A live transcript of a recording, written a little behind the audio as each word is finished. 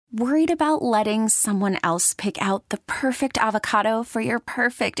Worried about letting someone else pick out the perfect avocado for your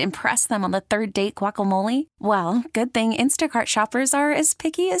perfect impress them on the third date guacamole? Well, good thing Instacart shoppers are as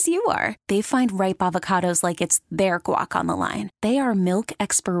picky as you are. They find ripe avocados like it's their guac on the line. They are milk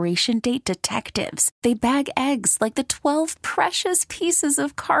expiration date detectives. They bag eggs like the 12 precious pieces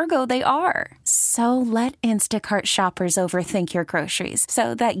of cargo they are. So let Instacart shoppers overthink your groceries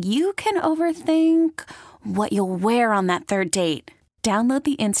so that you can overthink what you'll wear on that third date. Download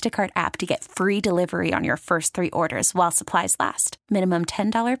the Instacart app to get free delivery on your first 3 orders while supplies last. Minimum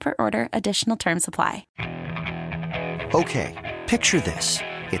 $10 per order. Additional terms apply. Okay, picture this.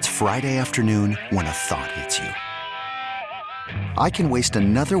 It's Friday afternoon when a thought hits you. I can waste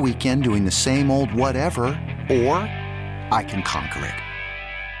another weekend doing the same old whatever, or I can conquer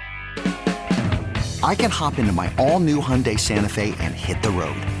it. I can hop into my all-new Hyundai Santa Fe and hit the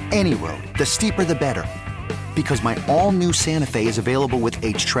road. Any road. The steeper, the better. Because my all-new Santa Fe is available with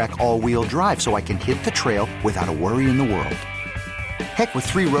H-Track all-wheel drive, so I can hit the trail without a worry in the world. Heck, with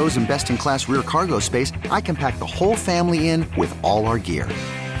 3 rows and best-in-class rear cargo space, I can pack the whole family in with all our gear.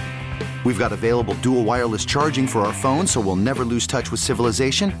 We've got available dual wireless charging for our phones, so we'll never lose touch with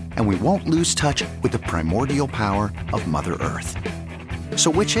civilization, and we won't lose touch with the primordial power of Mother Earth.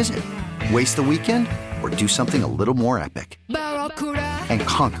 So which is it? Waste the weekend or do something a little more epic? And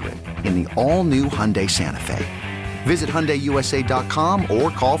conquer it in the all-new Hyundai Santa Fe. Visit HyundaiUSA.com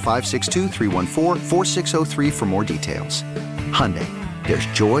or call 562-314-4603 for more details. Hyundai, there's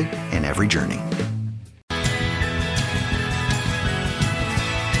joy in every journey.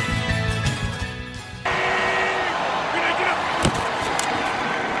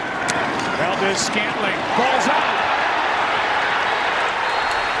 Valdez-Scantling, ball's out.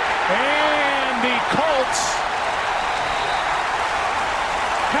 And the Colts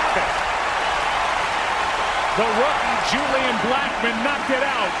have it. The rookie, Julian Blackmon, knocked it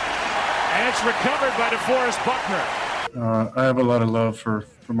out. And it's recovered by DeForest Buckner. I have a lot of love for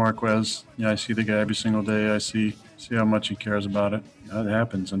Marquez. I see the guy every single day. I see how much he cares about it. It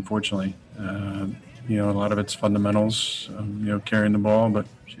happens, unfortunately. A lot of it's fundamentals, carrying the ball. But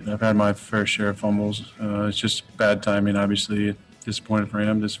I've had my fair share of fumbles. It's just bad timing, obviously. Disappointed for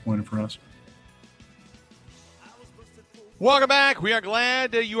him, disappointed for us. Welcome back. We are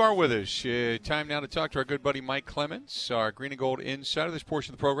glad you are with us. Time now to talk to our good buddy Mike Clemens, our Green and Gold insider. This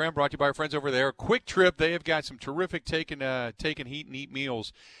portion of the program brought to you by our friends over there, Quick Trip. They have got some terrific take and heat and eat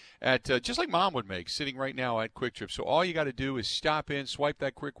meals at just like Mom would make, sitting right now at Quick Trip. So all you got to do is stop in, swipe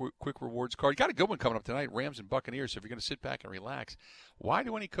that quick rewards card. You got a good one coming up tonight, Rams and Buccaneers. So if you're going to sit back and relax, why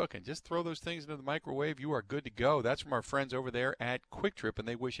do any cooking? Just throw those things into the microwave. You are good to go. That's from our friends over there at Quick Trip, and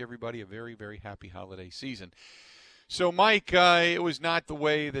they wish everybody a very, very happy holiday season. So, Mike, it was not the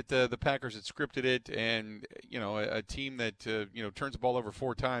way that the Packers had scripted it, and, a team that, turns the ball over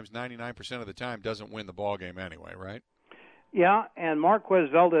 4 times, 99% of the time doesn't win the ball game anyway, right? Yeah, and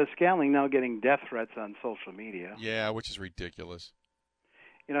Marquez Valdez-Scantling now getting death threats on social media. Yeah, which is ridiculous.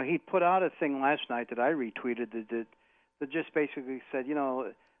 He put out a thing last night that I retweeted that just basically said,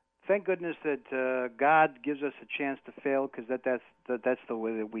 thank goodness that God gives us a chance to fail because that's the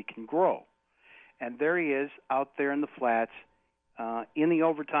way that we can grow. And there he is out there in the flats in the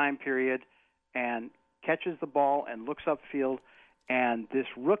overtime period and catches the ball and looks upfield. And this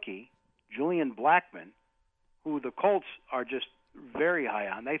rookie, Julian Blackmon, who the Colts are just very high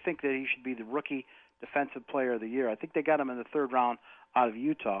on, they think that he should be the rookie defensive player of the year. I think they got him in the 3rd round out of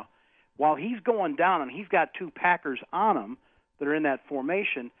Utah. While he's going down and he's got 2 Packers on him that are in that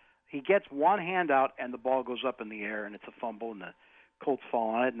formation, he gets one hand out and the ball goes up in the air and it's a fumble and the Colts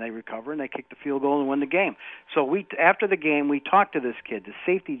fall on it, and they recover, and they kick the field goal and win the game. So after the game, we talked to this kid, the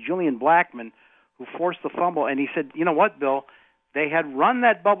safety, Julian Blackmon, who forced the fumble, and he said, you know what, Bill, they had run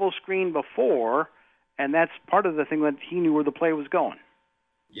that bubble screen before, and that's part of the thing that he knew where the play was going.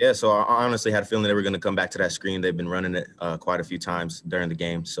 Yeah, so I honestly had a feeling they were going to come back to that screen. They've been running it quite a few times during the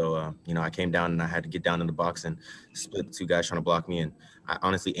game. So, I came down and I had to get down in the box and split the 2 guys trying to block me. And I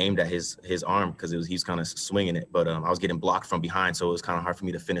honestly aimed at his arm because he's kind of swinging it. But I was getting blocked from behind, so it was kind of hard for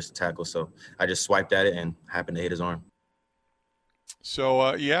me to finish the tackle. So I just swiped at it and happened to hit his arm.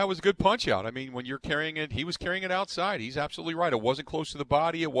 So, it was a good punch out. I mean, when you're carrying it, he was carrying it outside. He's absolutely right. It wasn't close to the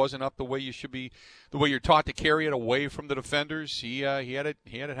body. It wasn't up the way you should be, the way you're taught to carry it away from the defenders. He had it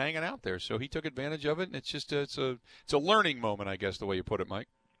hanging out there. So he took advantage of it, and it's just it's a learning moment, I guess, the way you put it, Mike.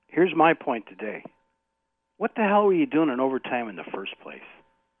 Here's my point today. What the hell were you doing in overtime in the first place?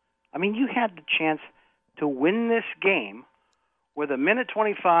 I mean, you had the chance to win this game with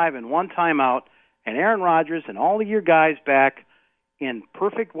 1:25 and 1 timeout, and Aaron Rodgers and all of your guys back in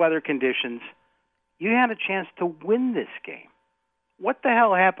perfect weather conditions. You had a chance to win this game. what the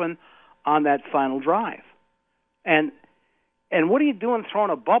hell happened on that final drive? And what are you doing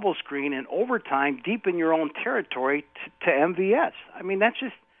throwing a bubble screen in overtime deep in your own territory to MVS? I mean,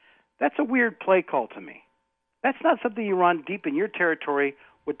 that's a weird play call to me. That's not something you run deep in your territory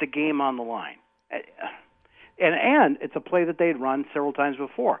with the game on the line. And it's a play that they'd run several times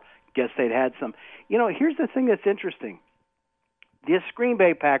before. Guess they'd had some. Here's the thing that's interesting. This Green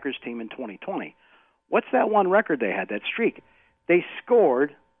Bay Packers team in 2020, what's that one record they had, that streak? They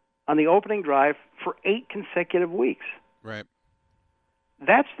scored on the opening drive for 8 consecutive weeks. Right.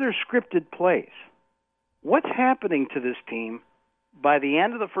 That's their scripted plays. What's happening to this team by the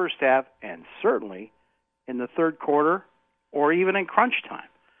end of the first half, and certainly in the third quarter or even in crunch time?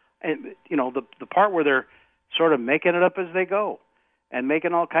 And, the part where they're sort of making it up as they go and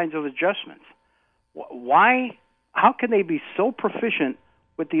making all kinds of adjustments. Why? How can they be so proficient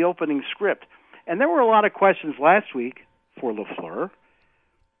with the opening script? And there were a lot of questions last week for LaFleur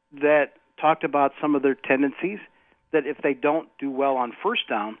that talked about some of their tendencies, that if they don't do well on first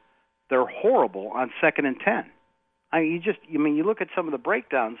down, they're horrible on 2nd and 10. You look at some of the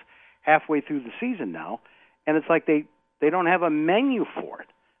breakdowns halfway through the season now, and it's like they don't have a menu for it.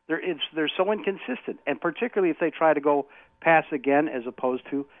 They're so inconsistent, and particularly if they try to go pass again as opposed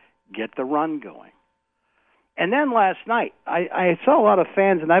to get the run going. And then last night, I saw a lot of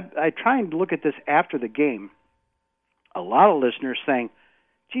fans, and I try and look at this after the game, a lot of listeners saying,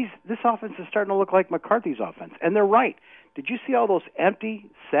 geez, this offense is starting to look like McCarthy's offense. And they're right. Did you see all those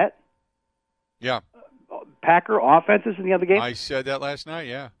empty set Packer offenses in the other game? I said that last night,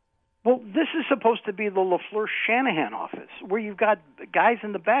 yeah. Well, this is supposed to be the LaFleur-Shanahan offense, where you've got guys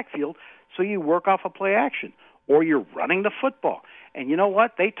in the backfield, so you work off a play action, or you're running the football. And you know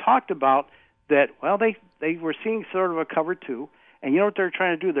what? They talked about that, well, they were seeing sort of a cover two, and you know what they're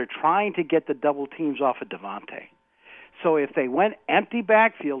trying to do? They're trying to get the double teams off of Devontae. So if they went empty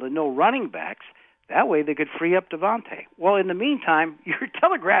backfield and no running backs, that way they could free up Devontae. Well, in the meantime, you're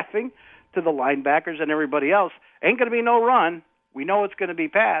telegraphing to the linebackers and everybody else, ain't going to be no run. We know it's going to be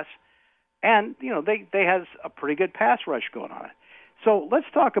pass. And, they has a pretty good pass rush going on. So let's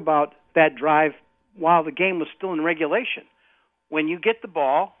talk about that drive while the game was still in regulation. When you get the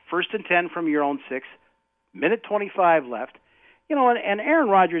ball, 1st and 10 from your own 6, minute 25 left, and Aaron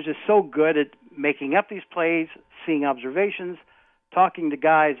Rodgers is so good at making up these plays, seeing observations, talking to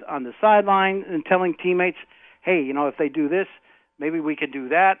guys on the sideline and telling teammates, hey, if they do this, maybe we could do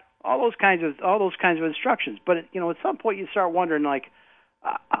that. All those kinds of instructions. But at some point you start wondering, like,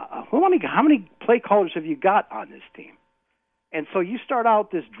 how many play callers have you got on this team? And so you start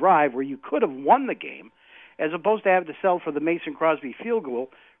out this drive where you could have won the game, as opposed to have to settle for the Mason Crosby field goal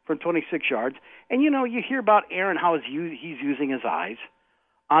from 26 yards. And you hear about Aaron, how he's using his eyes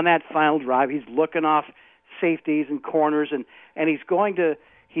on that final drive. He's looking off safeties and corners, and he's going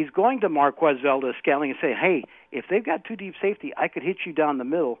to Marquez Valdes-Scantling and say, hey, if they've got 2 deep safety, I could hit you down the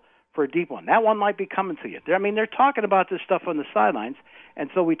middle for a deep one. That one might be coming to you. They're talking about this stuff on the sidelines, and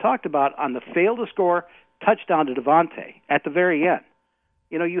so we talked about on the fail to score touchdown to Devontae at the very end.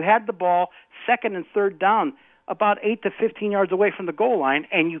 You had the ball 2nd and 3rd down about 8 to 15 yards away from the goal line,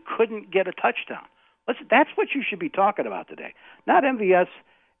 and you couldn't get a touchdown. That's what you should be talking about today, not MVS,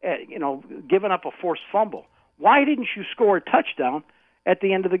 giving up a forced fumble. Why didn't you score a touchdown at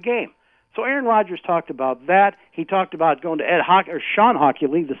the end of the game? So Aaron Rodgers talked about that. He talked about going to Sean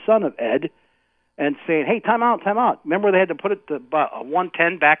Hockley, the son of Ed, and saying, hey, time out. Remember they had to put it to about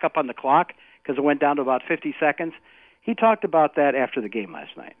 1:10 back up on the clock because it went down to about 50 seconds? He talked about that after the game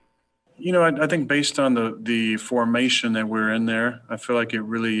last night. I think based on the formation that we're in there, I feel like it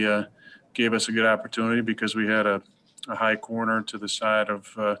really gave us a good opportunity because we had a high corner to the side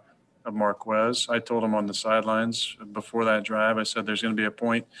of Marquez. I told him on the sidelines before that drive, I said, there's going to be a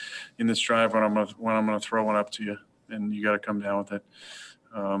point in this drive when I'm going to throw one up to you, and you got to come down with it.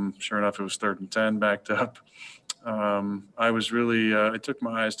 Sure enough, it was 3rd and 10, backed up. I was really I took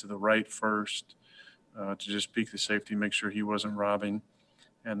my eyes to the right first to just peek the safety, make sure he wasn't robbing.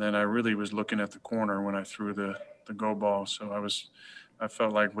 And then I really was looking at the corner when I threw the go ball. So I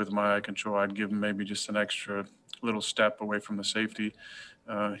felt like with my eye control, I'd give him maybe just an extra little step away from the safety.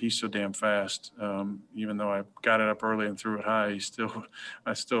 He's so damn fast. Even though I got it up early and threw it high, I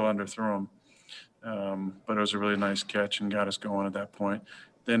still underthrew him. But it was a really nice catch and got us going at that point.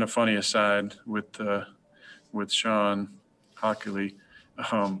 Then a funny aside with Sean Hockley,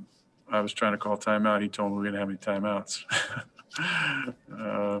 I was trying to call timeout. He told me we didn't have any timeouts.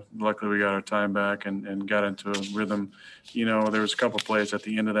 Luckily, we got our time back and got into a rhythm. There was a couple plays at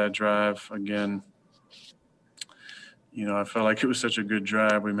the end of that drive. Again, I felt like it was such a good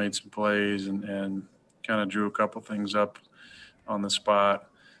drive. We made some plays and kind of drew a couple things up on the spot.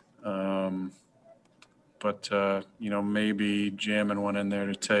 But maybe jamming one in there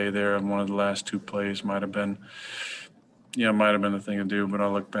to Tay there on one of the last two plays might have been the thing to do. But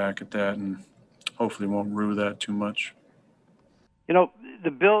I'll look back at that and hopefully won't rue that too much.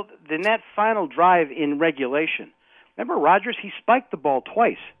 The net final drive in regulation. Remember Rodgers? He spiked the ball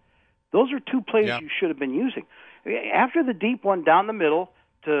twice. Those are two plays you should have been using. After the deep one down the middle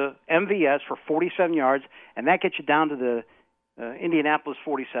to MVS for 47 yards, and that gets you down to the Indianapolis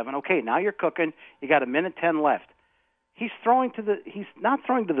 47. Okay, now you're cooking. You got 1:10 left. He's not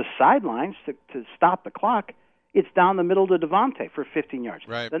throwing to the sidelines to stop the clock. It's down the middle to Devontae for 15 yards.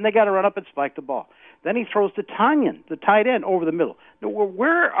 Right. Then they got to run up and spike the ball. Then he throws to Tanyan, the tight end, over the middle. Now,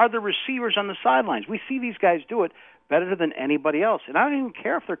 where are the receivers on the sidelines? We see these guys do it better than anybody else. And I don't even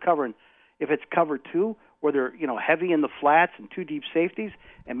care if they're covering, if it's cover two, where they're heavy in the flats and two deep safeties,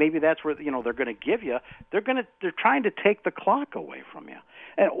 and maybe that's where they're going to give you. They're trying to take the clock away from you.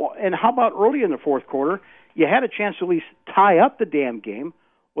 And how about early in the fourth quarter? You had a chance to at least tie up the damn game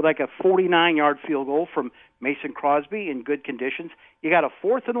with like a 49-yard field goal from Mason Crosby in good conditions. You got a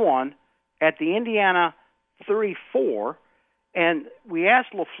 4th and 1 at the Indiana 34, and we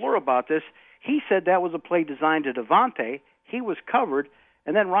asked LaFleur about this. He said that was a play designed to Devontae. He was covered,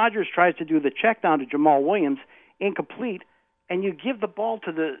 and then Rodgers tries to do the check down to Jamal Williams, incomplete, and you give the ball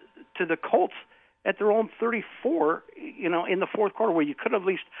to the Colts at their own 34, in the fourth quarter, where you could have at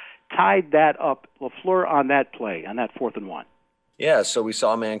least tied that up. LaFleur on that play, on that 4th and 1. Yeah, so we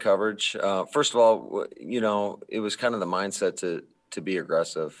saw man coverage. First of all, it was kind of the mindset to be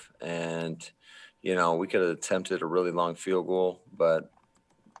aggressive. And, we could have attempted a really long field goal, but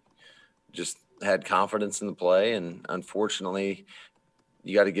just had confidence in the play. And unfortunately,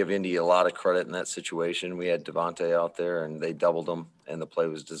 you got to give Indy a lot of credit in that situation. We had Devontae out there, and they doubled him, and the play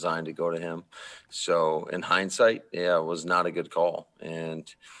was designed to go to him. So in hindsight, it was not a good call.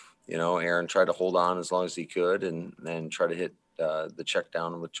 And, Aaron tried to hold on as long as he could and try to hit the check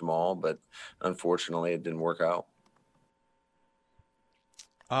down with Jamal, but unfortunately it didn't work out.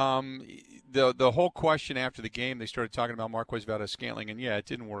 The whole question after the game, they started talking about Marquez Valdes-Scantling, and it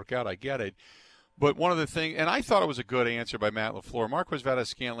didn't work out. I get it. But one of the things, and I thought it was a good answer by Matt LaFleur, Marquez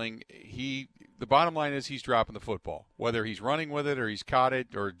Valdes-Scantling, the bottom line is he's dropping the football, whether he's running with it or he's caught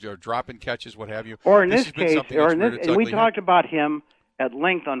it or dropping catches, what have you. Or in this case, and we talked about him at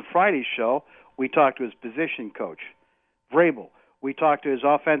length on Friday's show. We talked to his position coach, Vrabel. We talked to his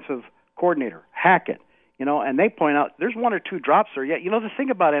offensive coordinator, Hackett. And they point out there's one or two drops there yet. The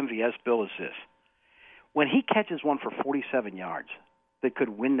thing about MVS, Bill, is this. When he catches one for 47 yards that could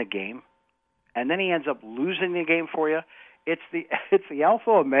win the game, and then he ends up losing the game for you, it's the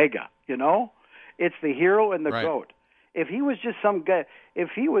alpha omega, It's the hero and the goat. If he was just some guy, if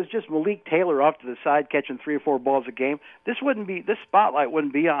he was just Malik Taylor off to the side catching 3 or 4 balls a game, this spotlight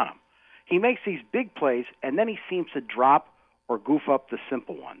wouldn't be on him. He makes these big plays, and then he seems to drop or goof up the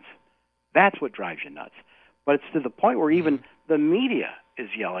simple ones. That's what drives you nuts. But it's to the point where even the media is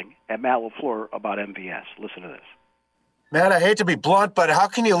yelling at Matt LaFleur about MVS. Listen to this. Matt, I hate to be blunt, but how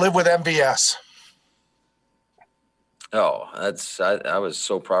can you live with MVS? Oh, I was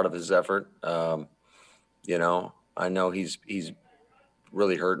so proud of his effort. I know he's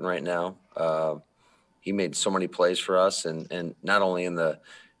really hurting right now. He made so many plays for us, and not only in the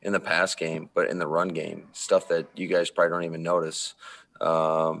pass game, but in the run game, stuff that you guys probably don't even notice,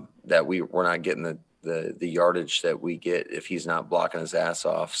 that we're not getting the yardage that we get if he's not blocking his ass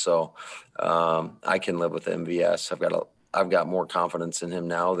off. So I can live with MVS. I've got more confidence in him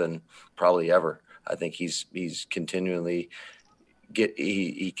now than probably ever. I think he's continually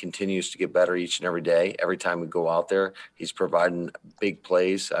he continues to get better each and every day. Every time we go out there, he's providing big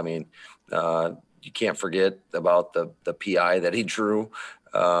plays. I mean, you can't forget about the PI that he drew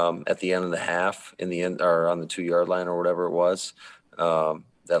at the end of the half, in the end, or on the 2-yard line or whatever it was,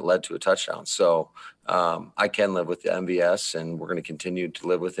 that led to a touchdown. So I can live with the MVS, and we're going to continue to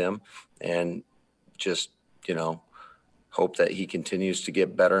live with him, and just hope that he continues to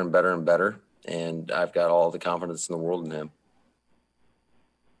get better and better and better. And I've got all the confidence in the world in him.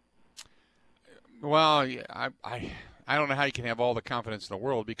 Well, I don't know how you can have all the confidence in the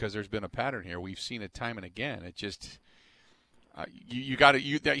world, because there's been a pattern here. We've seen it time and again. It just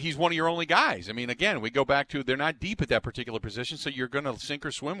he's one of your only guys. I mean, again, we go back to they're not deep at that particular position, so you're going to sink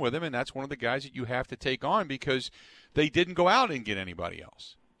or swim with him, and that's one of the guys that you have to take on because they didn't go out and get anybody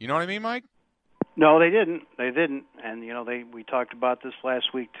else. You know what I mean, Mike? No, they didn't. And we talked about this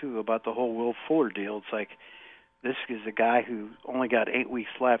last week too, about the whole Will Fuller deal. It's like, this is a guy who only got 8 weeks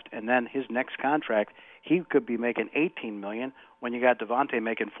left, and then his next contract, he could be making $18 million when you got Devontae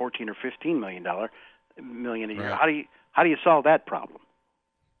making $14 or $15 million a year. Right. How do you solve that problem?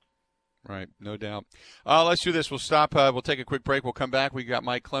 Right, no doubt. Let's do this. We'll stop. We'll take a quick break. We'll come back. We got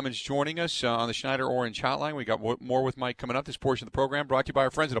Mike Clemens joining us on the Schneider Orange Hotline. We got more with Mike coming up. This portion of the program brought to you by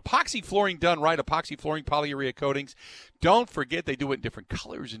our friends at Epoxy Flooring Done Right. Epoxy Flooring Polyurea Coatings. Don't forget they do it in different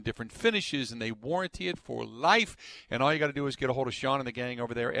colors and different finishes, and they warranty it for life. And all you got to do is get a hold of Sean and the gang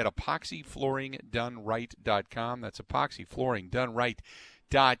over there at epoxyflooringdoneright.com. That's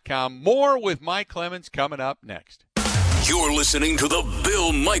epoxyflooringdoneright.com. More with Mike Clemens coming up next. You're listening to the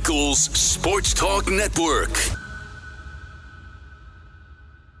Bill Michaels Sports Talk Network.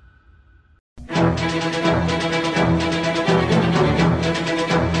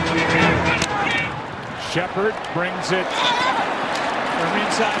 Shepard brings it from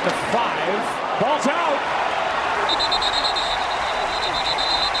inside the 5. Ball's out.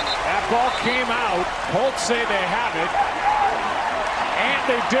 That ball came out. Colts say they have it. And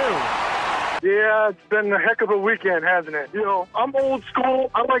they do. Yeah, it's been a heck of a weekend, hasn't it? You know, I'm old school.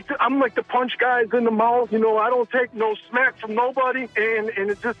 I'm like to punch guys in the mouth. You know, I don't take no smack from nobody. And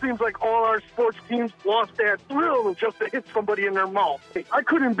it just seems like all our sports teams lost that thrill just to hit somebody in their mouth. I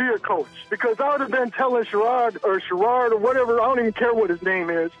couldn't be a coach because I would have been telling Sherrod or whatever, I don't even care what his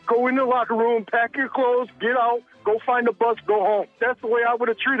name is, go in the locker room, pack your clothes, get out, go find a bus, go home. That's the way I would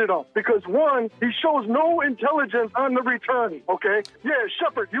have treated him. Because, one, he shows no intelligence on the return, okay? Yeah,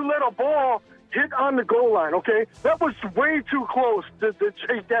 Shepard, you let a ball hit on the goal line, okay? That was way too close to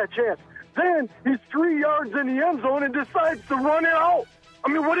take that chance. Then he's 3 yards in the end zone and decides to run it out. I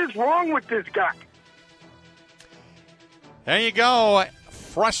mean, what is wrong with this guy? There you go.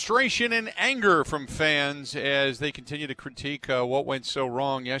 Frustration and anger from fans as they continue to critique what went so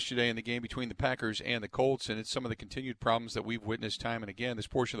wrong yesterday in the game between the Packers and the Colts, and it's some of the continued problems that we've witnessed time and again. This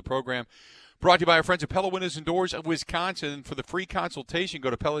portion of the program brought to you by our friends at Pella Windows and Doors of Wisconsin. For the free consultation,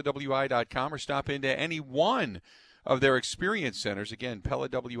 go to PellaWI.com or stop into any one of their experience centers. Again,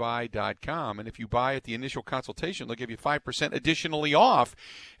 PellaWI.com. And if you buy at the initial consultation, they'll give you 5% additionally off.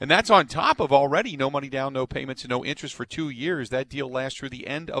 And that's on top of already no money down, no payments, and no interest for 2 years. That deal lasts through the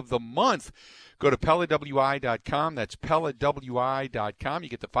end of the month. Go to PellaWI.com. That's PellaWI.com. You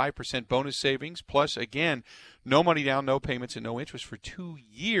get the 5% bonus savings. Plus, again, no money down, no payments, and no interest for 2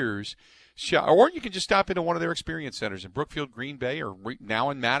 years. Or you can just stop into one of their experience centers in Brookfield, Green Bay, or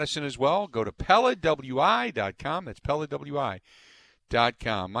now in Madison as well. Go to PellaWI.com. That's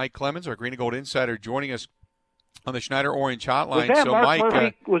PellaWI.com. Mike Clemens, our Green and Gold Insider, joining us on the Schneider Orange Hotline.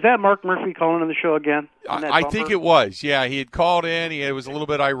 Was that Mark Murphy calling on the show again? I think it was. Yeah, he had called in. He was a little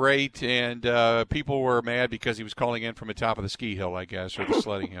bit irate, and people were mad because he was calling in from the top of the ski hill, I guess, or the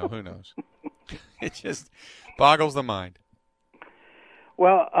sledding hill. Who knows? It just boggles the mind.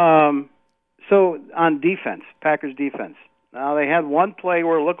 Well, so on defense, Packers defense, now they had one play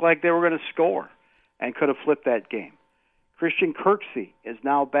where it looked like they were going to score and could have flipped that game. Christian Kirksey is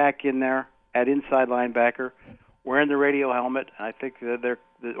now back in there at inside linebacker, wearing the radio helmet. I think the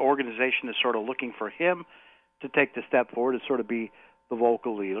organization is sort of looking for him to take the step forward to sort of be the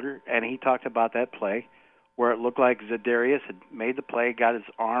vocal leader. And he talked about that play where it looked like Za'Darius had made the play, got his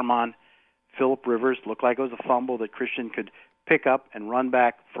arm on Phillip Rivers, looked like it was a fumble that Christian could pick up and run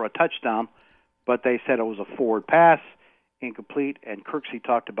back for a touchdown, but they said it was a forward pass, incomplete, and Kirksey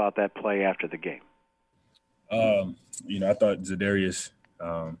talked about that play after the game. I thought Za'Darius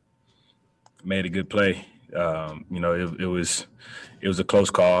made a good play. It was a close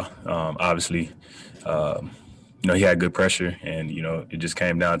call. Obviously, he had good pressure, and it just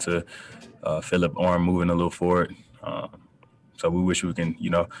came down to Phillip arm moving a little forward. So we wish we can,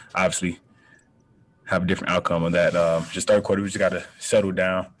 obviously have a different outcome of that. Just third quarter, we just got to settle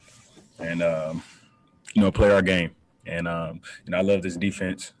down and play our game. And I love this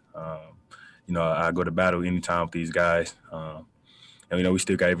defense. I go to battle anytime with these guys. And we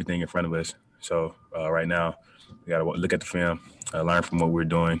still got everything in front of us. So right now, we got to look at the film, learn from what we're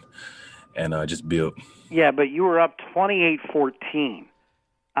doing, and just build. Yeah, but you were up 28-14.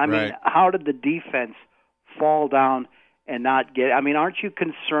 I mean, how did the defense fall down and not get – aren't you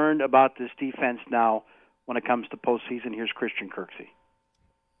concerned about this defense now when it comes to postseason? Here's Christian Kirksey.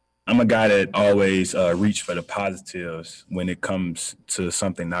 I'm a guy that always reach for the positives when it comes to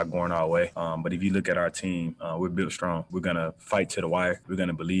something not going our way. But if you look at our team, we're built strong. We're going to fight to the wire. We're going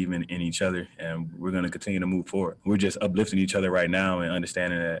to believe in each other, and we're going to continue to move forward. We're just uplifting each other right now and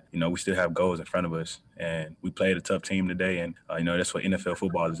understanding that, we still have goals in front of us. And we played a tough team today, and, that's what NFL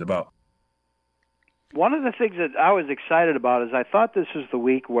football is about. One of the things that I was excited about is I thought this was the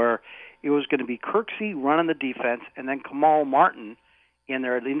week where it was going to be Kirksey running the defense and then Kamal Martin in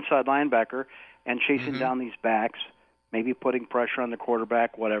there, the inside linebacker, and chasing down these backs, maybe putting pressure on the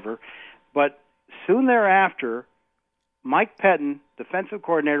quarterback, whatever. But soon thereafter, Mike Pettin, defensive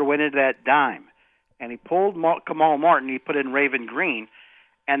coordinator, went into that dime, and he pulled Kamal Martin. He put in Raven Green,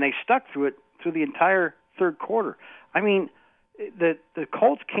 and they stuck through it through the entire third quarter. I mean, the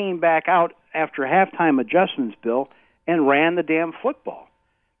Colts came back out after halftime adjustments, Bill, and ran the damn football.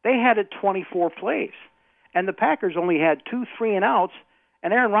 They had it 24 plays, and the Packers only had 2 3-and-outs,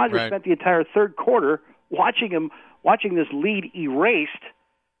 and Aaron Rodgers spent the entire third quarter watching this lead erased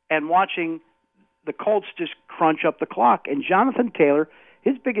and watching the Colts just crunch up the clock. And Jonathan Taylor,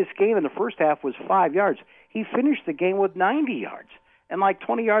 his biggest gain in the first half was 5 yards. He finished the game with 90 yards and like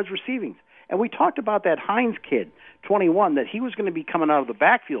 20 yards receiving. And we talked about that Hines kid, 21, that he was going to be coming out of the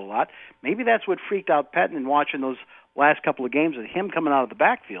backfield a lot. Maybe that's what freaked out Pettin in watching those last couple of games of him coming out of the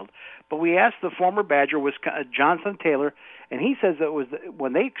backfield. But we asked the former Badger, Jonathan Taylor, and he says that it was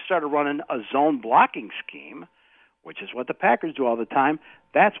when they started running a zone blocking scheme, which is what the Packers do all the time,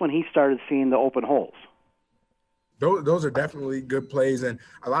 that's when he started seeing the open holes. Those are definitely good plays. And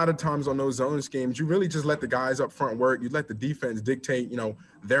a lot of times on those zone schemes, you really just let the guys up front work. You let the defense dictate,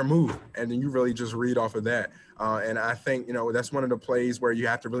 their move. And then you really just read off of that. And I think, that's one of the plays where you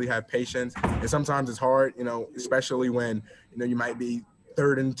have to really have patience. And sometimes it's hard, especially when, you might be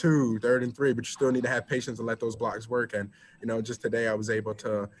 3rd and 2, 3rd and 3, but you still need to have patience and let those blocks work. And, just today I was able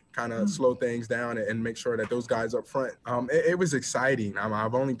to kind of slow things down and make sure that those guys up front, it was exciting.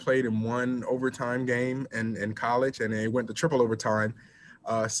 I've only played in one overtime game in college, and it went to triple overtime.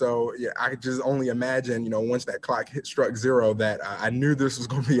 So, yeah, I could just only imagine, once that clock struck 0, that I knew this was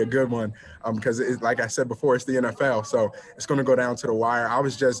going to be a good one because, like I said before, it's the NFL. So it's going to go down to the wire. I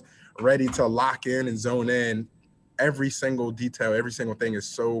was just ready to lock in and zone in. Every single detail, every single thing is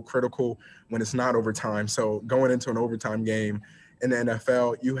so critical when it's not overtime. So going into an overtime game in the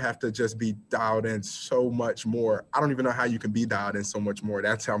NFL, you have to just be dialed in so much more. I don't even know how you can be dialed in so much more.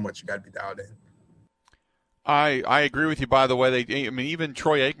 That's how much you got to be dialed in. I agree with you, by the way. Even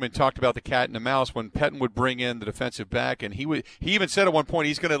Troy Aikman talked about the cat and the mouse when Pettin would bring in the defensive back, and he even said at one point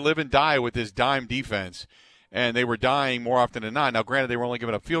he's going to live and die with this dime defense. And they were dying more often than not. Now, granted, they were only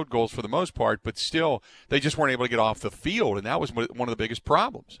giving up field goals for the most part, but still, they just weren't able to get off the field, and that was one of the biggest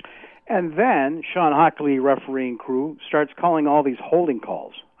problems. And then Sean Hockley, refereeing crew, starts calling all these holding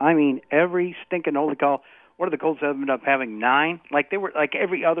calls. I mean, every stinking holding call. What did the Colts ended up having? 9? Like they were like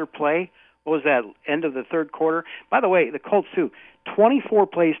every other play. What was that? End of the third quarter. By the way, the Colts too. 24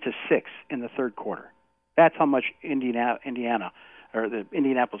 plays to 6 in the third quarter. That's how much Indianapolis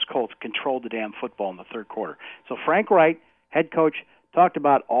Colts controlled the damn football in the third quarter. So Frank Wright, head coach, talked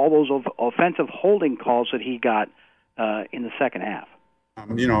about all those offensive holding calls that he got in the second half.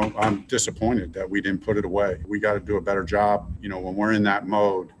 I'm disappointed that we didn't put it away. We got to do a better job. When we're in that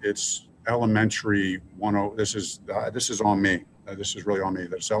mode, it's elementary. This is on me. This is really on me.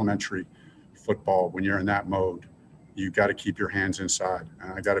 That's elementary football. When you're in that mode, you got to keep your hands inside.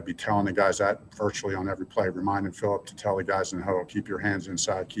 And I got to be telling the guys that virtually on every play, reminding Philip to tell the guys in the huddle, keep your hands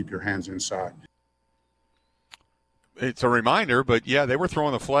inside, keep your hands inside. It's a reminder, but, yeah, they were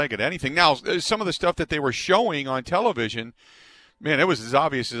throwing the flag at anything. Now, some of the stuff that they were showing on television, man, it was as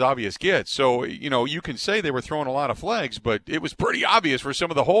obvious gets. So, you can say they were throwing a lot of flags, but it was pretty obvious for some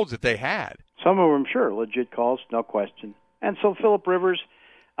of the holds that they had. Some of them, sure, legit calls, no question. And so Phillip Rivers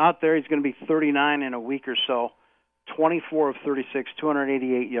out there, he's going to be 39 in a week or so. 24 of 36,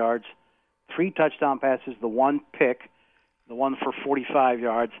 288 yards, 3 touchdown passes, the 1 pick, the one for 45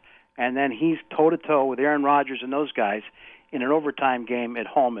 yards, and then he's toe-to-toe with Aaron Rodgers and those guys in an overtime game at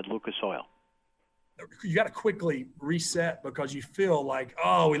home at Lucas Oil. You got to quickly reset because you feel like,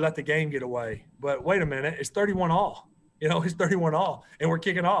 we let the game get away. But wait a minute, it's 31-all. It's 31-all, and we're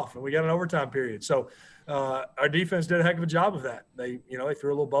kicking off, and we got an overtime period. So our defense did a heck of a job of that. They threw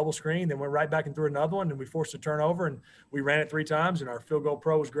a little bubble screen, then went right back and threw another one, and we forced a turnover, and we ran it 3 times, and our field goal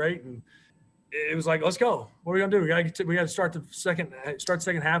pro was great. And it was like, let's go. What are we gonna do? We got to start the second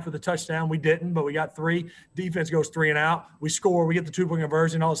half with a touchdown. We didn't, but we got 3. Defense goes 3 and out. We score. We get the 2-point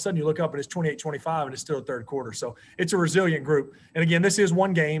conversion. All of a sudden, you look up and it's 28-25, and it's still a third quarter. So it's a resilient group. And again, this is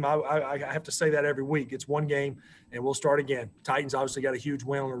one game. I have to say that every week. It's one game, and we'll start again. Titans obviously got a huge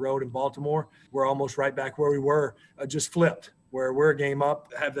win on the road in Baltimore. We're almost right back where we were, just flipped, where we're a game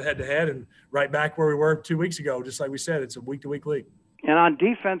up, have the head-to-head, and right back where we were 2 weeks ago. Just like we said, it's a week-to-week league. And on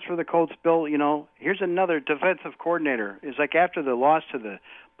defense for the Colts, Bill, here's another defensive coordinator. It's like after the loss to the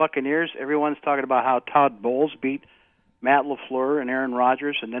Buccaneers, everyone's talking about how Todd Bowles beat Matt LaFleur and Aaron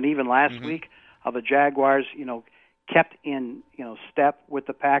Rodgers. And then even last week, how the Jaguars, kept in, step with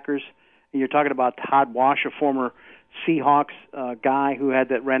the Packers. And you're talking about Todd Wash, a former Seahawks guy who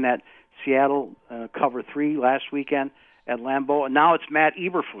ran that Seattle cover 3 last weekend. at Lambeau, and now it's Matt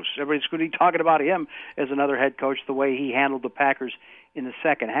Eberflus. Everybody's going to be talking about him as another head coach, the way he handled the Packers in the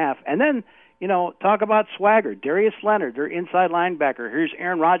second half. And then, talk about swagger. Darius Leonard, their inside linebacker. Here's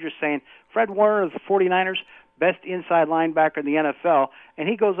Aaron Rodgers saying, Fred Warner of the 49ers, best inside linebacker in the NFL, and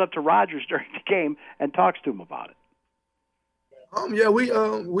he goes up to Rodgers during the game and talks to him about it. Yeah,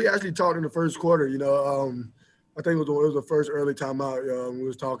 we actually talked in the first quarter. I think it was the first early timeout. We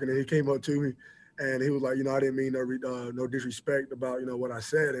was talking, and he came up to me, and he was like, I didn't mean no disrespect about what I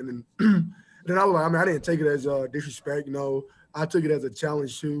said, and then I was like, I didn't take it as disrespect. I took it as a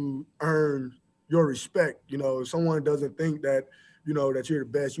challenge to earn your respect. If someone doesn't think that that you're the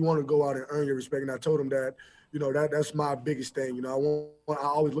best, you want to go out and earn your respect. And I told him that that's my biggest thing. I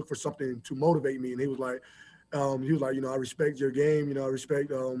always look for something to motivate me, and he was like, I respect your game. I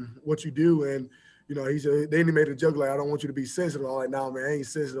respect what you do. And, he said, then he made a joke like, I don't want you to be sensitive. I'm like, no, man, I ain't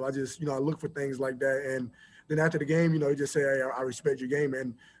sensitive. I just, I look for things like that. And then after the game, he just said, hey, I respect your game.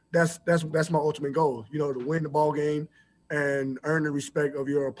 And that's my ultimate goal, to win the ball game and earn the respect of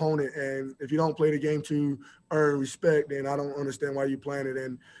your opponent. And if you don't play the game to earn respect, then I don't understand why you're playing it.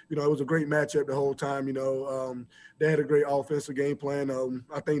 And, it was a great matchup the whole time. They had a great offensive game plan.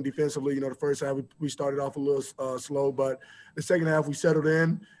 I think defensively, the first half we started off a little slow, but the second half we settled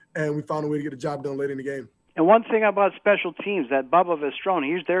in and we found a way to get the job done late in the game. And one thing about special teams, that Bubba Vestrone,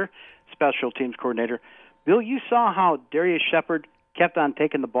 he's their special teams coordinator. Bill, you saw how Darius Shepard kept on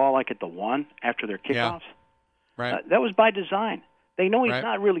taking the ball like at the 1 after their kickoffs? Yeah. Right. That was by design. They know he's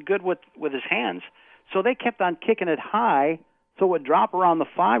not really good with his hands, so they kept on kicking it high so it would drop around the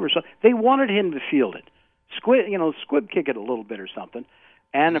 5 or so. They wanted him to field it. Squib kick it a little bit or something.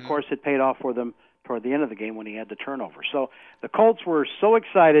 And, of course, it paid off for them toward the end of the game when he had the turnover. So the Colts were so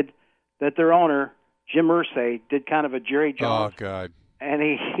excited that their owner, Jim Irsay, did kind of a Jerry Jones. Oh, God. And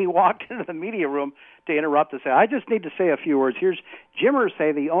he walked into the media room to interrupt and say, I just need to say a few words. Here's Jim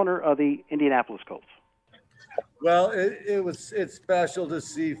Irsay, the owner of the Indianapolis Colts. Well, it's special to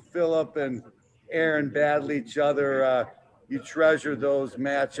see Phillip and Aaron battle each other. You treasure those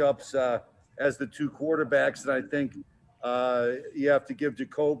matchups as the two quarterbacks, and I think you have to give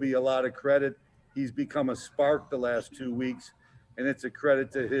Jacoby a lot of credit. He's become a spark the last 2 weeks, and it's a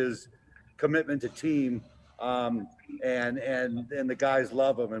credit to his commitment to team. And the guys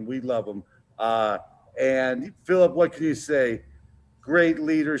love him, and we love him. And Phillip, what can you say? Great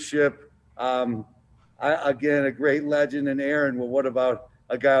leadership. Again, a great legend. And Aaron, well, what about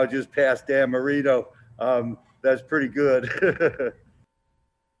a guy who just passed Dan Marino? That's pretty good.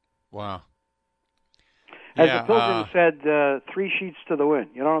 Wow. As the Pilgrim said, 3 sheets to the wind.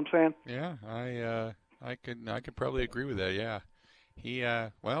 You know what I'm saying? Yeah, I could probably agree with that. Yeah, he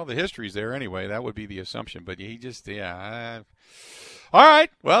well, the history's there anyway. That would be the assumption, but he just all right.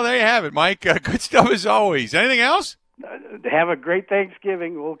 Well, there you have it, Mike. Good stuff as always. Anything else? Have a great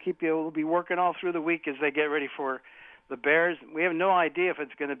Thanksgiving. We'll be working all through the week as they get ready for the Bears. We have no idea if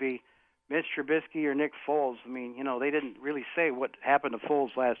it's going to be Mitch Trubisky or Nick Foles. I mean, they didn't really say what happened to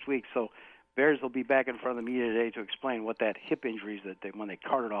Foles last week, so Bears will be back in front of the media today to explain what that hip injury is when they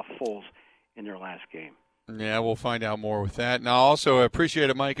carted off Foles in their last game. Yeah, we'll find out more with that. And I also appreciate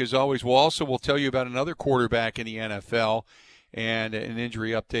it, Mike, as always. We'll tell you about another quarterback in the NFL and an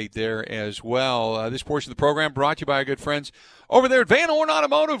injury update there as well. This portion of the program brought to you by our good friends over there at Van Horn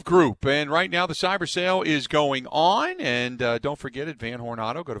Automotive Group. And right now the cyber sale is going on. And don't forget it, Van Horn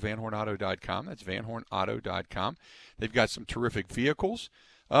Auto. Go to vanhornauto.com. That's vanhornauto.com. They've got some terrific vehicles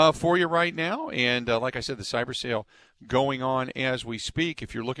for you right now. And like I said, the cyber sale going on as we speak.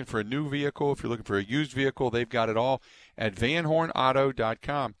 If you're looking for a new vehicle, if you're looking for a used vehicle, they've got it all at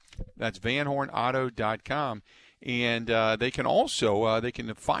vanhornauto.com. That's vanhornauto.com. And they can also they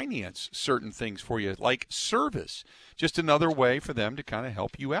can finance certain things for you, like service. Just another way for them to kind of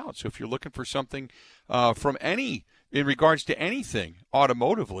help you out. So if you're looking for something in regards to anything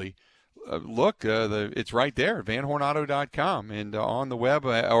automotively, look, it's right there at vanhornauto.com and on the web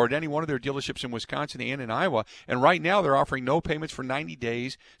or at any one of their dealerships in Wisconsin and in Iowa. And right now they're offering no payments for 90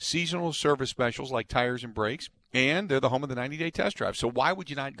 days, seasonal service specials like tires and brakes, and they're the home of the 90-day test drive. So why would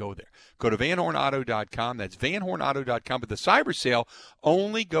you not go there? Go to vanhornauto.com. That's vanhornauto.com. But the cyber sale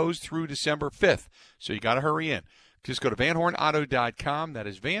only goes through December 5th, so you got to hurry in. Just go to vanhornauto.com. That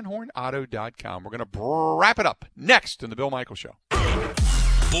is vanhornauto.com. We're going to wrap it up next in the Bill Michaels Show.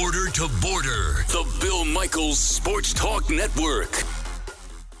 Border to Border, the Bill Michaels Sports Talk Network.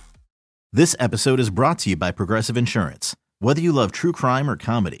 This episode is brought to you by Progressive Insurance. Whether you love true crime or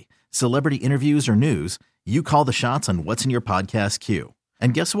comedy, celebrity interviews or news, you call the shots on what's in your podcast queue.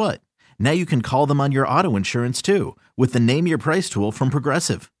 And guess what? Now you can call them on your auto insurance too with the Name Your Price tool from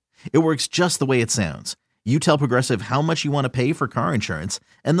Progressive. It works just the way it sounds. You tell Progressive how much you want to pay for car insurance,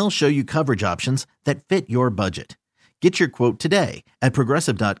 and they'll show you coverage options that fit your budget. Get your quote today at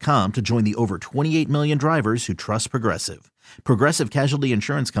Progressive.com to join the over 28 million drivers who trust Progressive. Progressive Casualty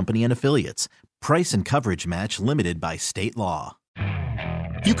Insurance Company and Affiliates. Price and coverage match limited by state law.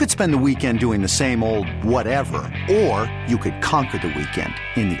 You could spend the weekend doing the same old whatever, or you could conquer the weekend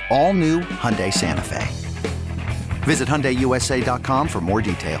in the all-new Hyundai Santa Fe. Visit HyundaiUSA.com for more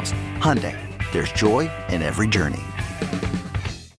details. Hyundai, there's joy in every journey.